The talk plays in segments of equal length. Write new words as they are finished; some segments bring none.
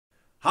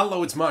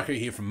Hello, it's Marco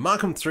here from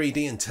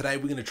Markom3D, and today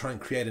we're going to try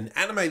and create an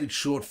animated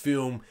short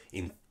film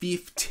in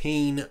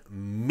 15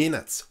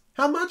 minutes.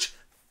 How much?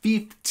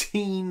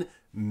 15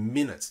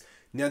 minutes.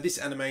 Now,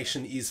 this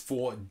animation is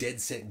for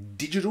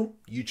DeadsetDigital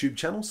YouTube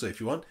channel, so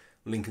if you want,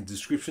 link in the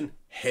description,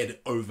 head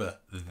over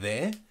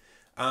there.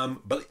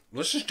 But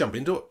let's just jump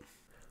into it.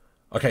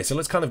 Okay, so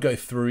let's kind of go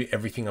through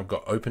everything I've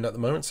got open at the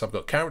moment. So I've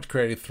got Character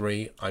Creator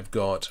 3, I've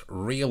got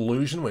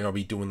Reallusion, where I'll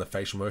be doing the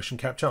facial motion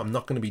capture. I'm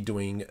not going to be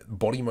doing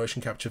body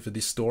motion capture for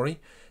this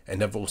story.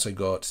 And I've also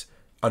got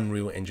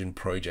Unreal Engine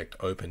Project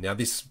open. Now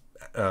this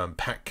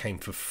pack came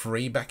for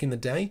free back in the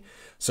day.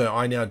 So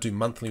I now do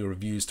monthly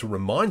reviews to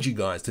remind you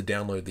guys to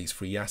download these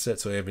free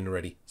assets. So if you haven't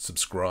already,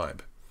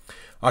 subscribe.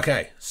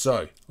 Okay,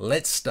 so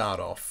let's start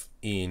off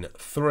in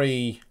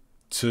 3,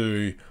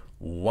 2,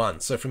 1.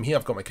 So from here,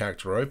 I've got my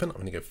character open. I'm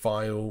going to go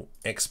File,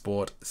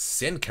 Export,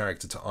 Send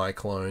Character to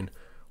iClone.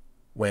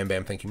 Wham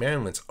bam, thank you,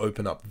 man. Let's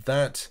open up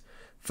that.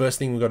 First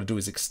thing we've got to do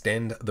is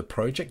extend the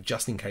project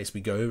just in case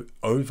we go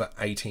over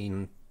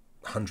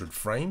 1800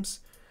 frames.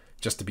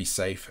 Just to be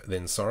safe,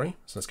 then sorry.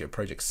 So let's go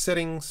Project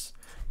Settings.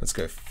 Let's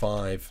go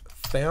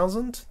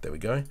 5000. There we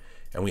go.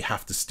 And we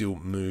have to still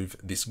move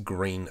this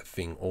green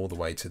thing all the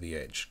way to the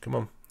edge. Come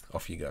on,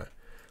 off you go.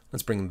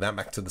 Let's bring that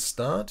back to the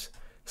start.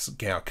 So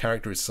our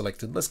character is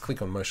selected. Let's click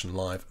on Motion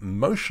Live.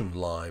 Motion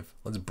Live.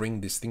 Let's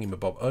bring this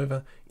thingamabob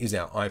over. Is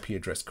our IP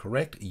address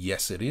correct?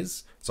 Yes, it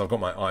is. So I've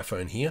got my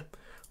iPhone here.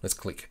 Let's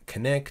click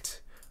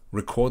Connect.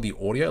 Record the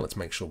audio. Let's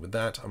make sure with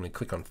that. I'm going to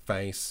click on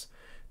Face.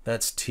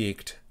 That's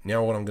ticked.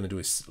 Now what I'm going to do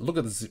is look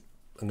at this.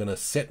 I'm going to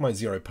set my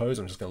zero pose.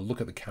 I'm just going to look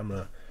at the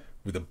camera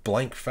with a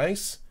blank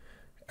face,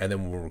 and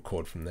then we'll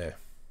record from there.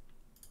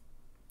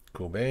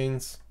 Cool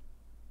beans.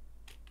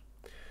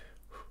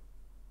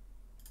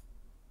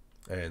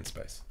 And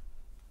space.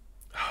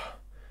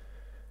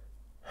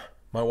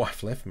 My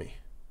wife left me.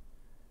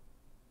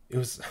 It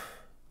was,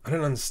 I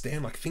don't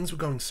understand, like things were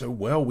going so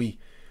well. We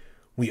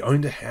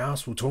owned a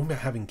house, we were talking about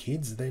having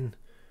kids, then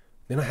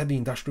I had the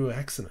industrial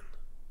accident.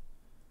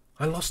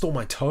 I lost all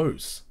my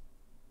toes.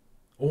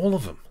 All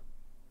of them.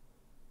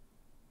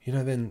 You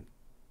know, then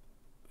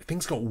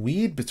things got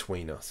weird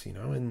between us, you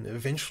know, and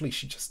eventually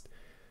she just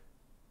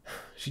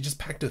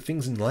packed her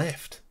things and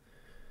left.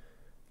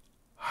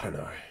 I don't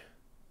know.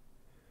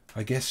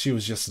 I guess she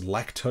was just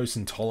lactose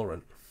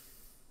intolerant.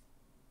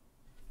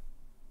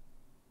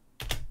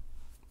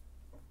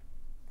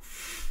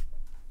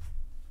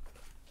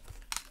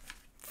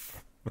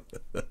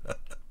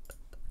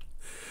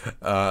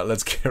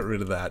 Let's get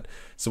rid of that.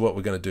 So what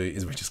we're going to do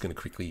is we're just going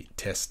to quickly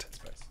test.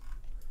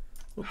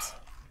 Oops.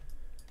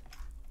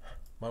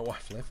 My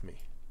wife left me.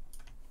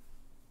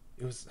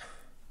 It was,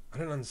 I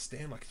don't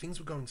understand, like things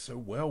were going so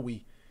well.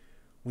 We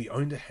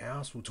owned a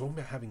house, we were talking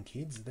about having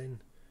kids, then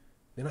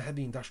I had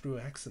the industrial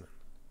accident.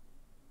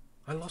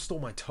 I lost all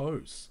my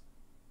toes.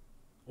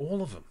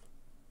 All of them.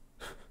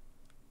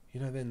 You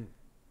know, then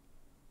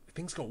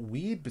things got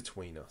weird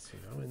between us, you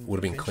know. And would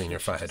have been cleaner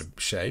if I had a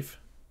shave.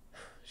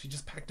 She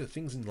just packed her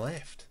things and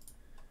left.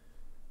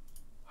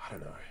 I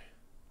don't know.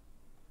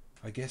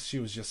 I guess she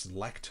was just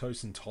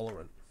lactose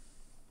intolerant.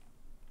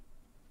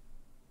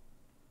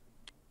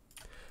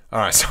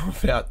 Alright, so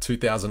about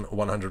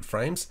 2100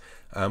 frames.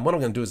 What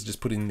I'm going to do is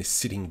just put in this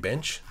sitting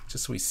bench,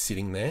 just so he's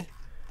sitting there.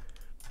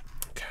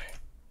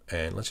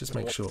 And let's just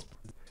make sure.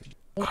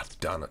 Ah,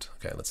 darn it.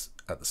 Okay, let's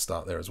at the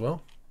start there as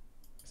well.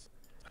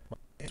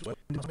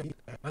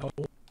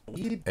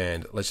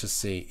 And let's just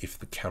see if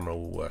the camera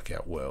will work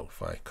out well.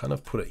 If I kind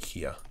of put it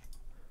here.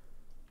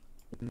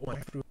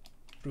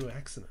 Through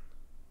accident.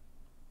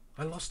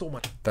 I lost all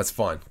my. That's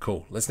fine.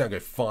 Cool. Let's now go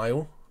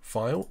File,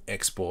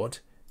 Export,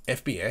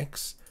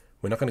 FBX.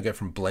 We're not going to go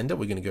from Blender.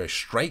 We're going to go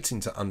straight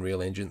into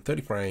Unreal Engine,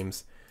 30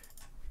 frames.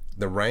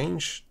 The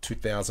range,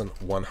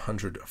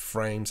 2100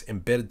 frames.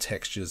 Embedded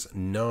textures,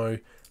 no.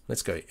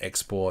 Let's go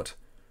export.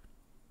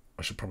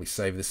 I should probably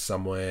save this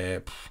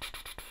somewhere.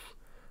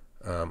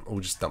 We'll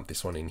just dump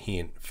this one in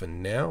here for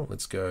now.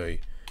 Let's go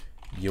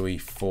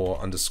UE4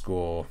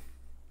 underscore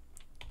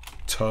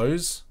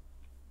toes.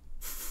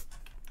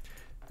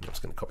 I'm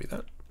just going to copy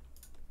that.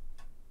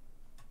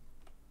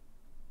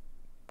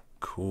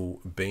 Cool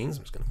beans.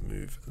 I'm just going to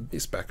move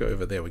this back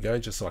over. There we go,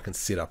 just so I can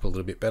sit up a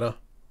little bit better.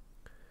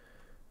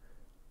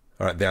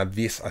 All right, now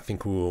this I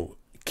think will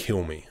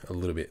kill me a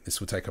little bit. This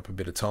will take up a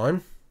bit of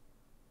time.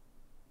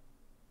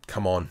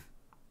 Come on.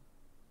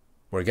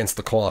 We're against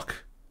the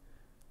clock.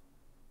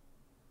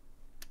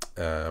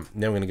 Now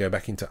we're going to go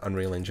back into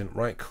Unreal Engine.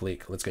 Right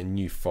click. Let's go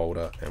new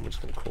folder, and we're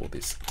just going to call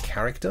this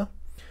character.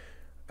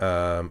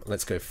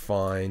 Let's go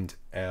find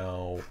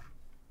our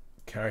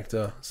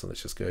character. So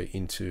let's just go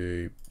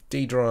into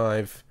D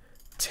drive,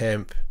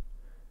 temp.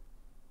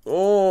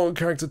 Oh,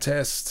 character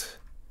test.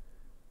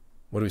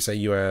 What do we say?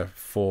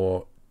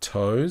 UE4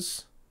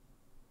 toes.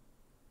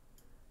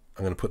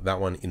 I'm going to put that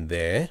one in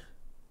there.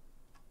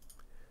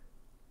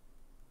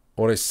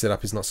 Auto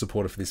setup is not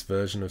supported for this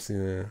version of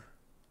the.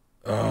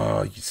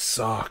 Oh, you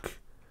suck.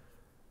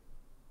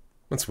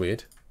 That's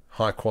weird.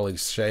 High quality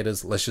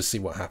shaders. Let's just see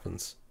what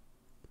happens.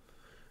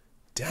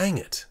 Dang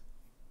it.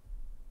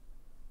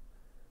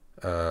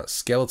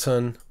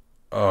 Skeleton.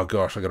 Oh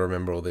gosh, I gotta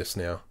remember all this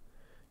now.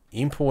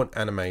 Import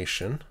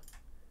animation.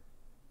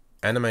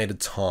 Animated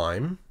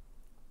time.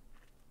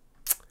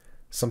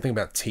 Something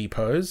about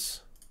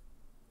T-pose.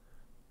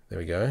 There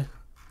we go.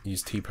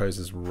 Use T-pose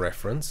as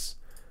reference.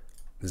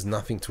 There's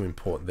nothing to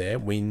import there.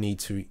 We need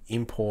to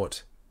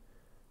import.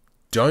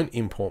 Don't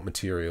import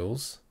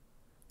materials.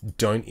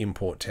 Don't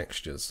import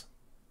textures.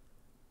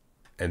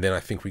 And then I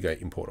think we go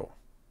import all.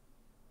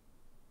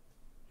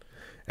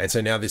 And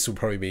so now this will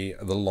probably be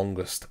the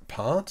longest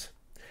part.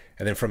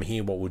 And then from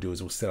here, what we'll do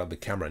is we'll set up the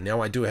camera.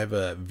 Now I do have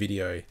a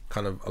video,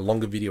 kind of a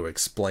longer video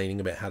explaining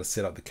about how to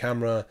set up the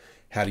camera,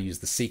 how to use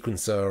the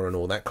sequencer and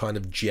all that kind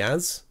of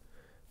jazz.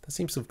 That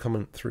seems to have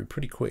come through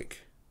pretty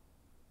quick.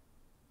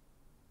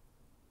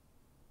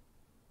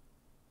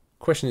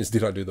 Question is,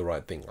 did I do the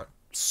right thing? I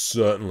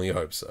certainly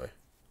hope so.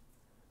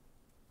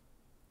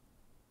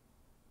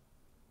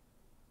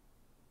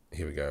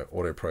 Here we go,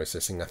 auto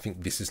processing. I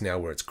think this is now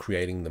where it's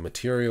creating the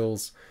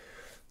materials.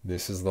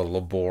 This is the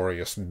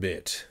laborious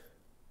bit.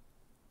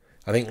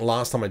 I think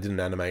last time I did an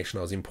animation,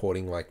 I was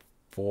importing like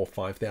 4,000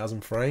 or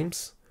 5,000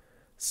 frames.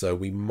 So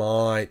we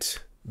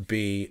might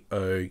be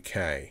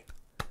okay.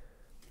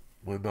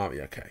 We might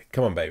be okay.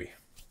 Come on, baby.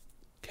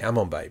 Come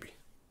on, baby.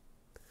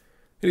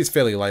 It is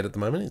fairly late at the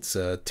moment. It's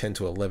 10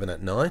 to 11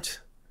 at night.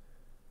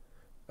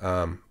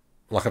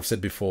 Like I've said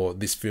before,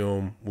 this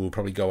film will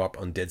probably go up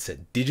on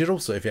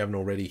DeadsetDigital. So if you haven't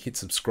already, hit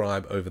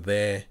subscribe over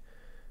there.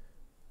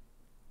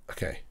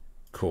 Okay,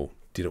 cool.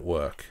 Did it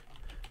work?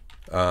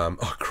 Oh,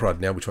 crud.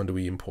 Now, which one do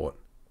we import?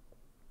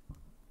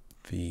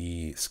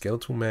 The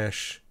skeletal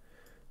mesh.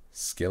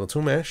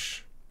 Skeletal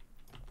mesh.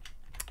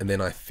 And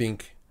then I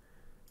think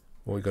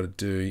what we got to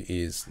do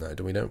is, no,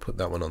 we don't put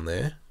that one on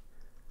there.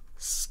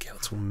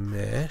 Skeletal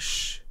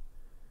mesh.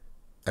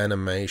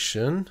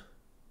 Animation.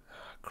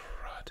 Oh,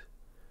 crud.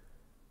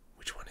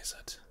 Which one is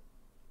it?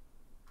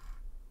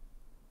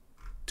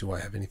 Do I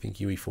have anything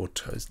UE4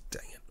 toes?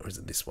 Dang it. Or is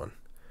it this one?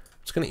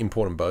 I'm just going to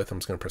import them both. I'm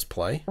just going to press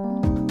play.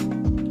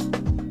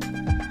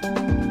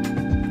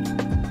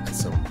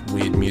 That's some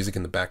weird music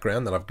in the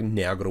background that I've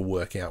now got to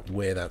work out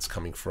where that's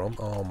coming from.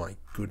 Oh my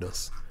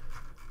goodness.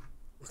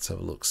 Let's have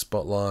a look.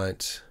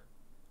 Spotlight.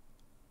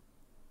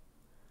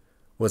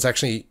 Well, it's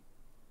actually,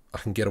 I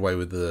can get away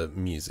with the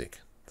music.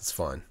 That's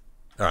fine.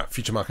 All right,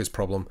 Future Marco's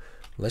problem.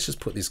 Let's just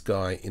put this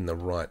guy in the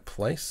right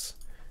place.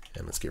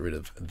 And let's get rid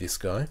of this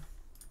guy.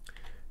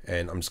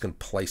 And I'm just going to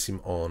place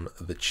him on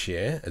the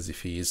chair as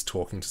if he is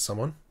talking to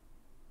someone.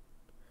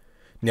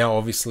 Now,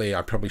 obviously,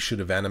 I probably should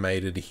have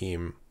animated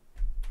him.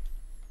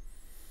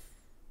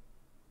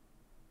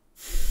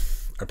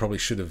 I probably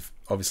should have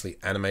obviously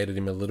animated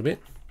him a little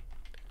bit.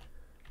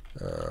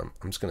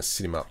 I'm just going to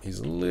sit him up. He's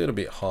a little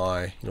bit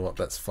high. You know what?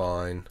 That's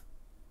fine.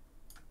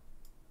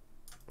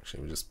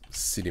 Actually, we'll just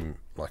sit him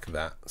like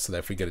that. So that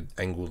if we get an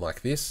angle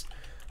like this.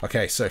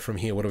 Okay, so from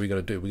here, what do we got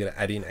to do? We got to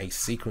add in a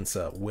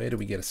sequencer. Where do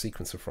we get a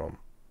sequencer from?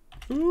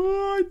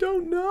 Oh, I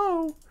don't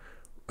know.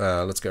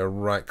 Let's go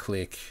right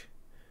click.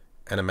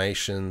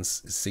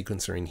 Animations.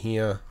 Sequencer in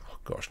here. Oh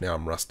gosh, now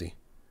I'm rusty.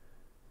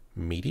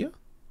 Media?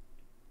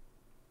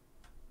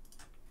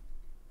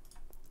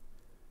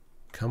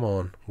 Come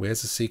on.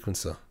 Where's the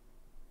sequencer?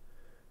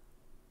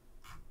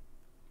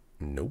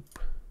 Nope.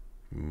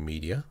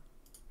 Media.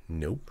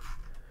 Nope.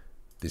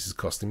 This is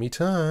costing me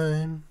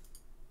time.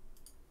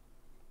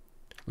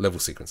 Level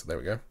sequencer. There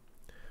we go.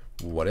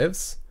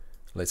 Whatevs.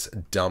 Let's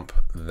dump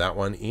that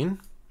one in.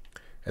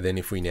 And then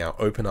if we now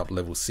open up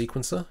level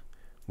sequencer,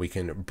 we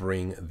can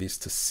bring this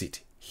to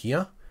sit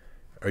here.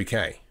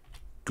 Okay,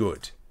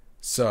 good.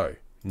 So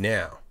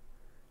now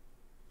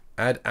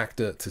add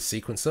actor to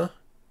sequencer.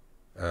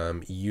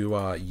 You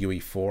are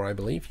UE4, I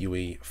believe.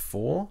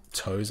 UE4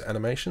 toes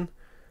animation.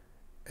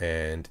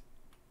 And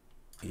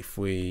if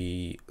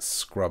we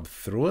scrub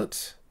through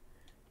it,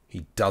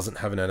 he doesn't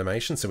have an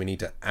animation. So we need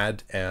to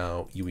add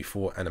our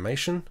UE4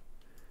 animation.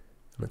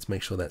 Let's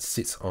make sure that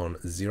sits on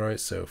 0.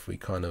 So if we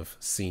kind of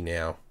see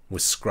now, we're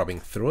scrubbing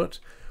through it.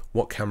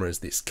 What camera is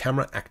this?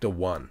 Camera actor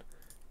 1.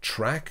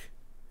 Track?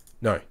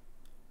 No.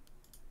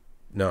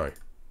 No.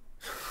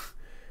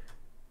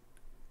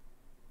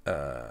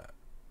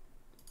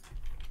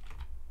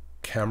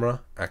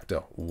 Camera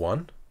actor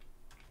 1.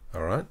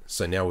 All right.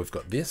 So now we've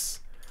got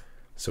this.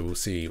 So we'll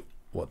see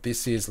what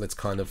this is. Let's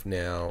kind of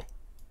now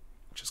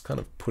just kind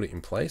of put it in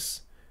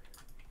place.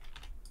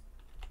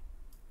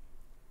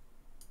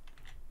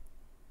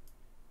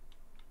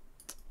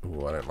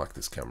 Ooh, I don't like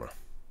this camera.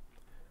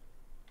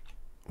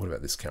 What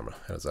about this camera?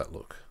 How does that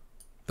look?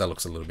 That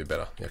looks a little bit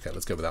better. Okay,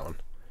 let's go with that one.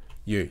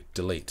 You,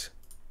 delete.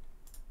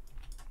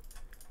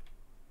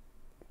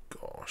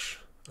 Gosh,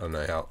 I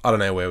don't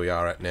know where we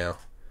are at now.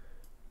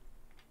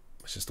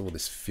 It's just all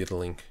this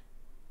fiddling.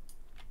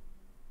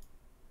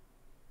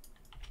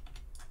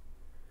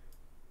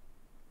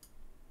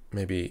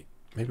 Maybe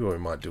what we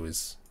might do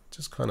is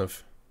just kind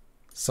of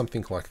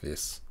something like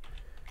this.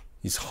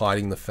 He's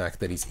hiding the fact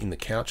that he's in the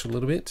couch a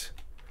little bit.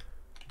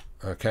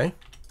 Okay,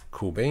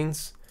 cool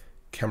beans.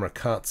 Camera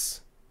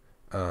cuts.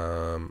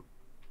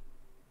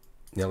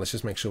 Now let's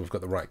just make sure we've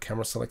got the right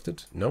camera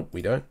selected. Nope,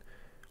 we don't.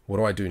 What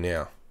do I do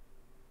now?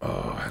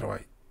 Oh, how do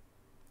I?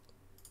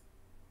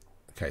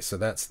 Okay, so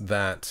that's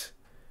that.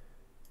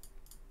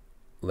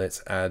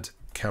 Let's add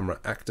camera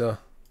actor.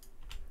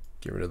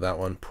 Get rid of that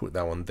one, put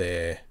that one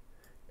there,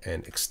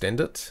 and extend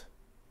it.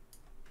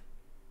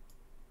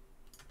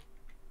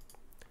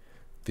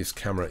 This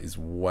camera is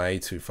way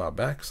too far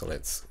back, so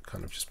let's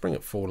kind of just bring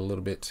it forward a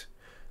little bit.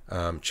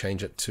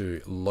 Change it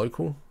to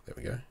local. There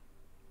we go.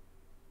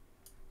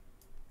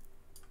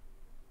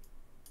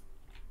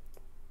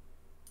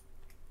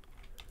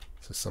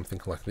 So something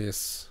like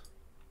this.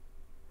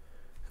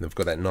 And they've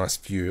got that nice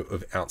view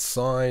of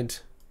outside.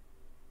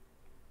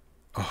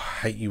 Oh, I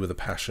hate you with a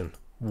passion.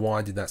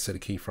 Why did that set a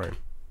keyframe?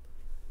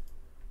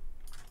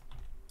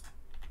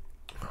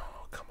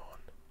 Oh, come on.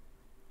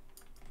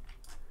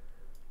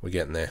 We're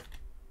getting there.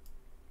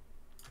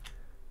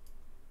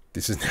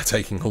 This is now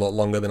taking a lot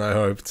longer than I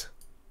hoped.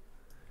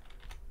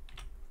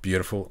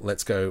 Beautiful.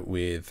 Let's go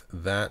with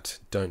that.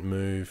 Don't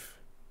move.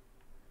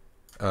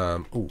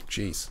 Oh,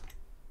 geez.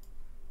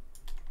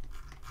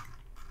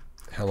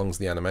 How long's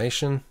the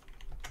animation?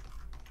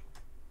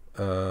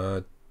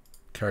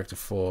 Character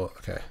 4.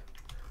 Okay.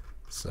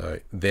 So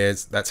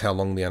that's how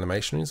long the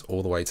animation is,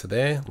 all the way to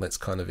there. Let's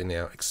kind of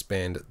now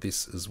expand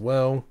this as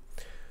well.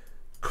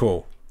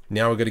 Cool.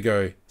 Now we're going to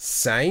go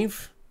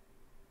save,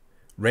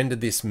 render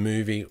this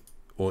movie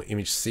or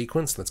image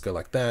sequence. Let's go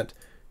like that.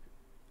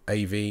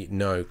 AV,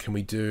 no. Can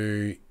we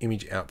do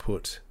image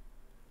output,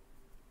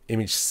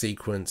 image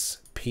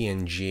sequence,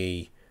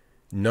 PNG,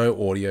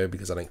 no audio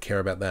because I don't care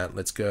about that.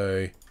 Let's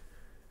go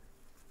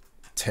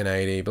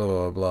 1080, blah,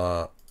 blah,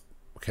 blah.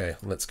 Okay,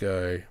 let's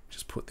go,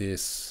 just put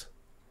this.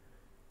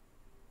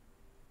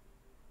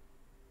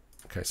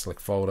 Okay,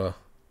 select folder,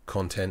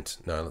 content.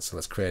 No,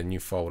 let's create a new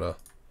folder.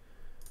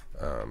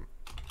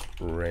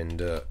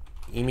 Render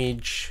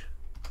image.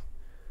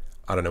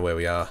 I don't know where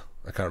we are.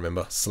 I can't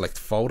remember. Select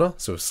folder.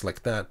 So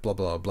select that, blah,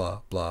 blah,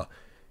 blah, blah.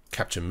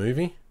 Capture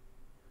movie.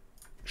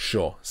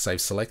 Sure,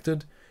 save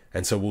selected.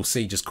 And so we'll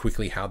see just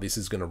quickly how this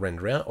is going to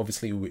render out.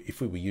 Obviously,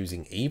 if we were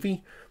using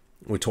Eevee,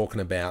 we're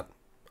talking about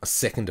a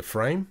second a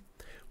frame.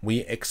 We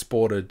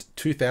exported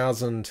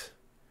 2000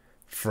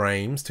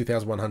 frames,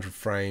 2100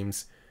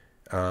 frames.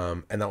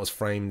 And that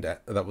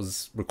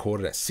was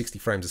recorded at 60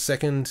 frames a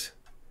second.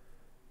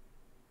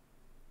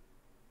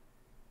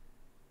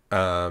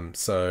 And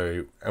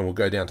we'll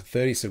go down to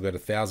 30, so we'll go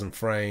to 1000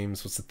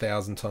 frames. What's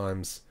 1000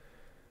 times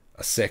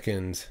a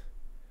second?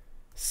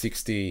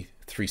 60,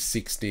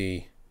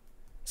 360.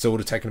 So it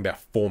would have taken about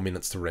 4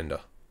 minutes to render.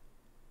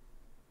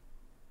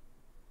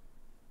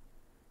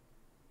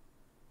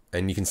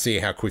 And you can see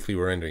how quickly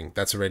we're rendering.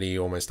 That's already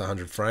almost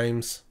 100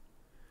 frames.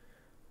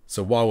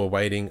 So while we're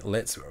waiting,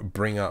 let's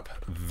bring up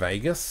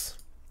Vegas,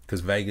 because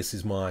Vegas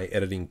is my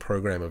editing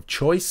program of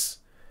choice.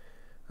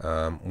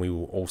 We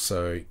will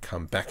also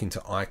come back into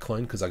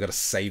iClone because I got to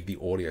save the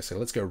audio. So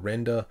let's go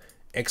render,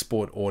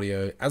 export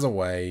audio as a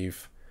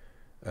wave.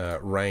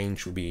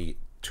 Range will be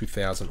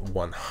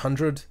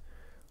 2100.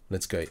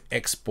 Let's go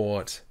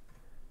export.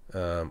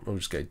 We'll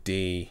just go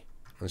D.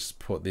 Let's just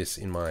put this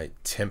in my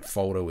temp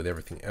folder with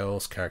everything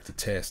else. Character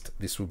test.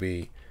 This will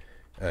be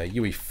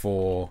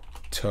UE4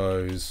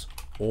 toes.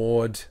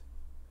 Ord,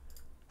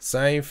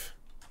 save,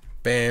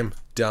 bam,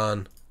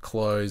 done,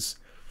 close.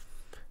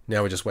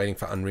 Now we're just waiting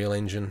for Unreal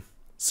Engine.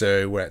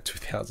 So we're at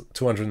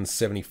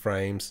 270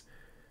 frames.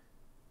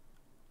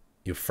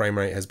 Your frame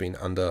rate has been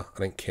under, I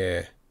don't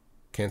care.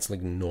 Cancel,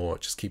 ignore,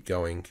 just keep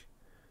going.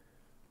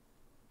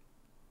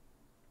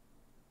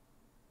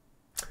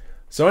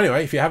 So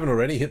anyway, if you haven't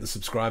already, hit the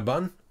subscribe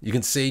button. You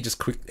can see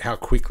just how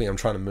quickly I'm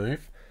trying to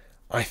move.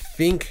 I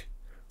think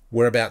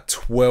we're about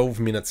 12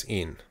 minutes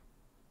in.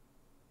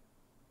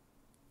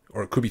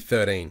 Or it could be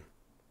 13.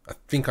 I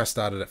think I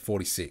started at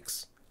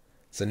 46.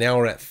 So now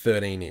we're at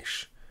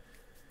 13-ish.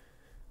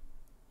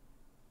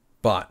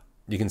 But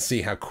you can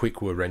see how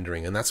quick we're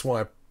rendering. And that's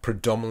why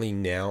predominantly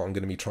now I'm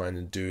going to be trying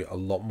to do a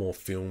lot more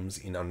films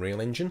in Unreal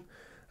Engine.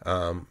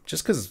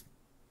 Just because,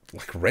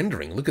 like,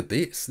 rendering, look at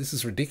this. This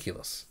is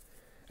ridiculous.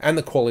 And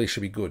the quality should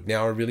be good.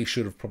 Now I really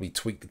should have probably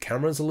tweaked the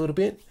cameras a little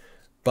bit.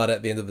 But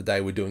at the end of the day,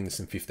 we're doing this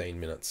in 15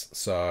 minutes.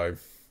 So,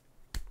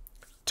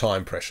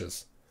 time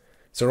pressures.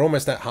 So we're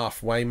almost at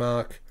halfway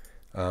mark.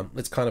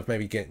 Let's kind of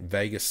maybe get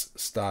Vegas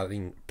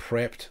starting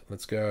prepped.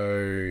 Let's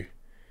go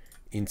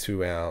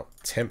into our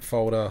temp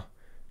folder.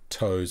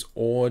 Toes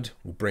Ord.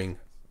 We'll bring,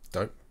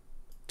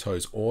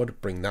 Toes Ord,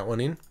 bring that one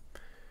in.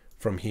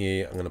 From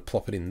here, I'm going to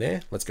plop it in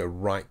there. Let's go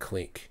right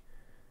click.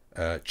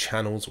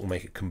 Channels, will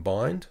make it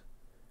combined.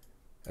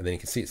 And then you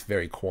can see it's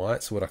very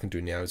quiet. So what I can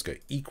do now is go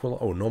equal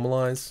or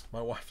normalize.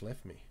 My wife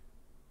left me.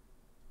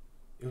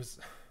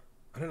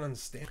 I don't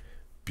understand.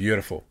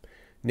 Beautiful.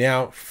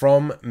 Now,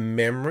 from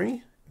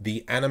memory,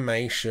 the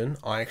animation,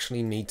 I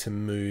actually need to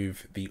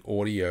move the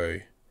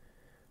audio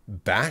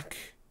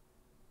back,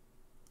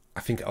 I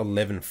think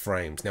 11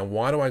 frames. Now,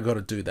 why do I got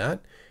to do that?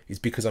 It's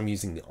because I'm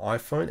using the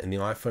iPhone, and the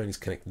iPhone is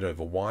connected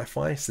over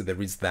Wi-Fi, so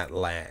there is that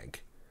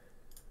lag.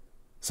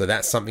 So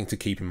that's something to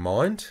keep in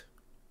mind.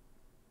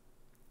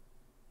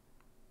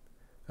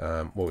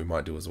 what we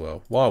might do as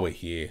well, while we're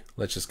here,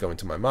 let's just go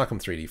into my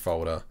Markom3D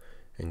folder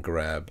and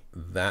grab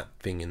that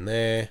thing in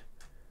there.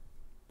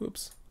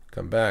 Whoops,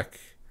 come back,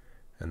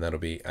 and that'll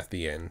be at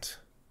the end.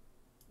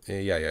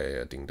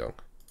 Yeah, ding dong.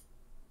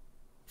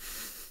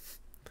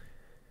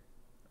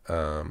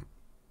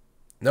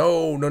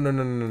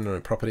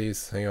 No,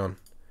 properties, hang on.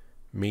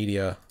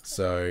 Media,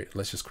 so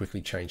let's just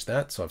quickly change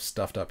that. So I've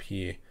stuffed up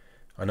here.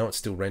 I know it's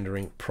still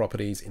rendering.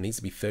 Properties, it needs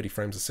to be 30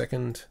 frames a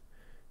second.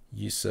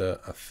 User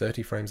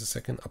 30 frames a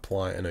second.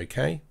 Apply and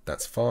OK.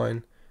 That's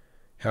fine.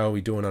 How are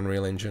we doing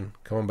Unreal Engine?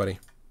 Come on, buddy.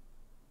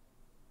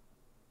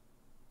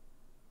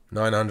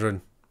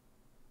 900.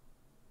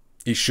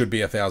 It should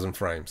be 1,000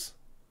 frames.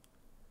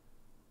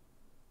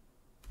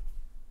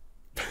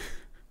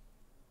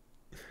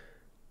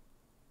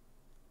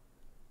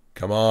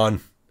 Come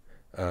on.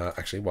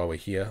 Actually, while we're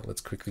here, let's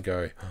quickly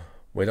go.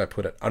 Where did I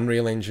put it?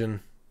 Unreal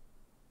Engine.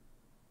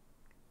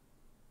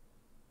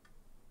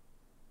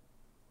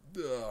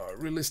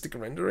 Realistic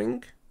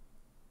rendering.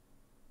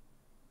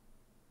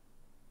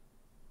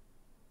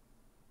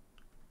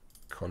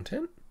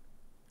 Content.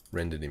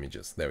 Rendered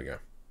images. There we go.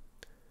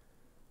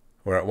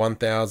 We're at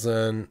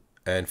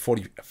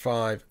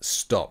 1045.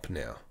 Stop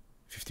now.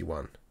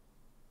 51.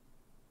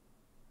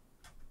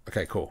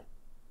 Okay, cool.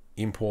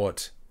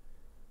 Import.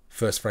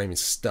 First frame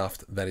is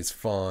stuffed. That is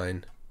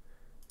fine.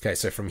 Okay,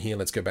 so from here,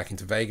 let's go back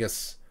into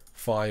Vegas.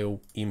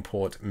 File,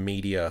 import,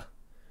 media.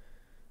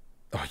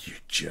 Oh, you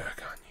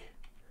jerk, aren't you?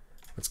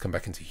 Let's come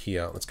back into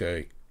here. Let's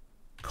go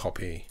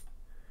copy,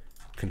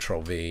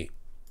 Control V,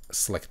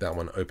 select that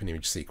one, open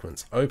image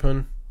sequence,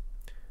 open.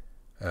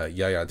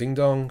 Yeah, ding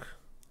dong.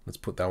 Let's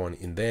put that one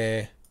in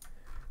there.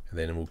 And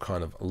then we'll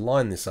kind of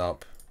line this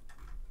up.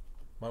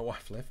 My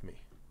wife left me.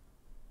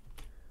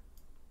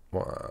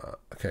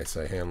 Okay,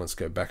 so hang on, let's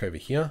go back over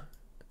here.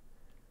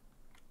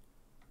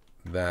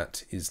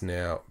 That is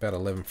now about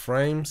 11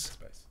 frames.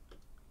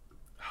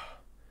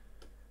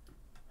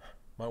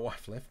 My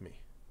wife left me.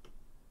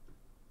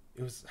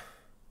 It was,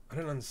 I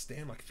don't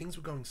understand, like things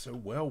were going so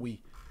well.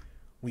 We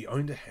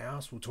owned a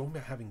house, we were talking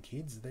about having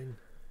kids, then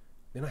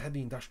I had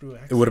the industrial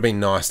accident. It would have been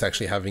nice to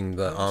actually having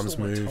the arms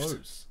moved.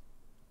 Toes.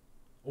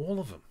 All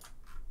of them.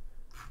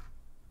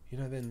 You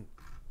know, then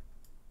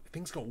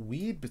things got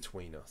weird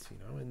between us, you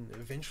know, and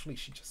eventually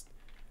she just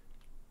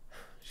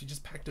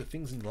packed her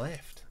things and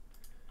left.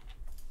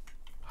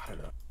 I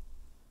don't know.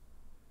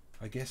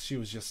 I guess she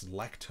was just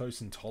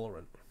lactose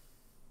intolerant.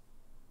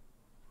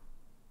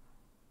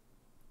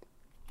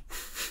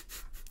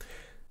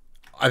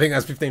 I think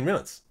that's 15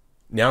 minutes.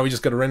 Now we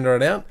just got to render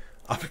it out.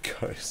 Up it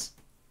goes.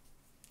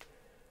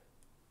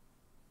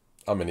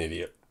 I'm an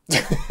idiot.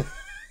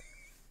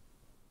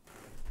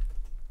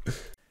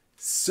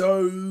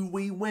 So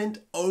we went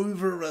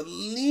over a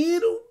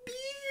little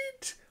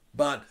bit,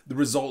 but the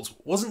results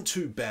wasn't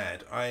too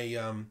bad. I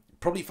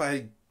probably, if I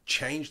had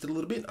changed it a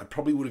little bit, I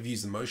probably would have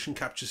used the motion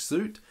capture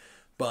suite.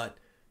 But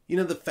you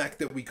know, the fact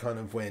that we kind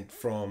of went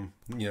from,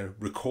 you know,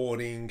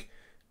 recording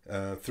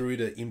through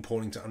to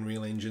importing to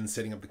Unreal Engine,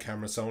 setting up the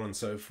camera, so on and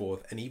so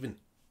forth, and even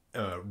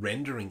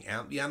rendering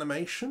out the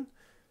animation,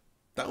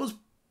 that's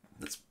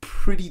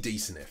pretty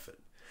decent effort.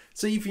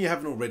 So if you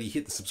haven't already,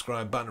 hit the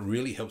subscribe button. It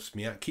really helps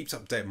me out, keeps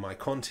updating my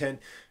content,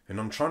 and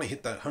I'm trying to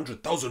hit that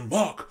 100,000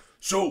 mark.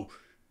 So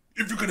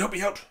if you can help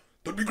me out,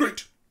 that'd be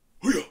great.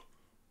 Hoo-yah.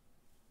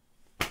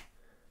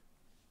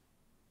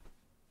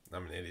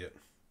 I'm an idiot.